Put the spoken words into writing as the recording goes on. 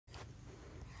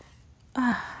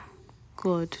Ah,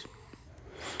 God.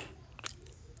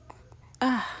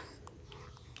 Ah,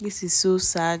 this is so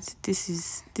sad. This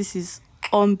is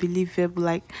unbelievable.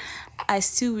 Like, I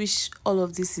still wish all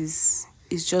of this is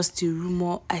just a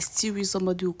rumor. I still wish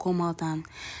somebody will come out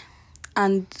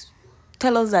and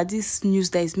tell us that this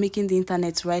news that is making the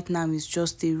internet right now is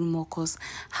just a rumor. Cause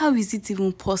how is it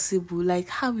even possible? Like,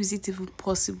 how is it even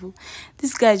possible?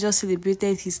 This guy just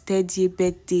celebrated his third year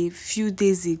birthday few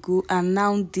days ago, and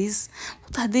now this.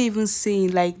 What are they even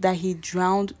saying? Like that he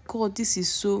drowned? God, this is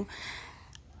so.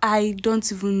 I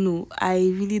don't even know. I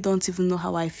really don't even know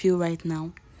how I feel right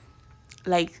now.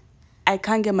 Like, I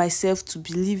can't get myself to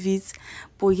believe it,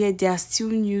 but yet there are still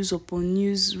news upon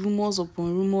news, rumors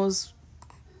upon rumors,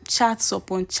 chats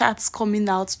upon chats coming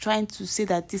out trying to say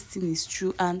that this thing is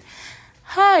true. And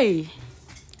hi,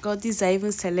 God, these are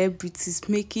even celebrities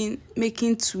making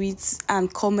tweets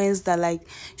and comments that, like,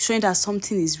 showing that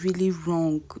something is really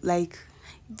wrong. Like,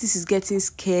 this is getting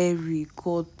scary.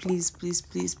 God, please, please,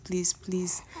 please, please,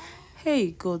 please.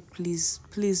 Hey, God, please,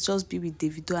 please just be with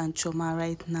Davido and Choma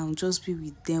right now. Just be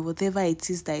with them. Whatever it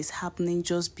is that is happening,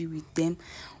 just be with them.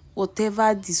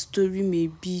 Whatever the story may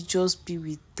be, just be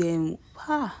with them.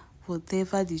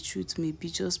 Whatever the truth may be,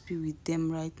 just be with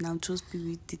them right now. Just be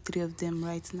with the three of them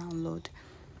right now, Lord.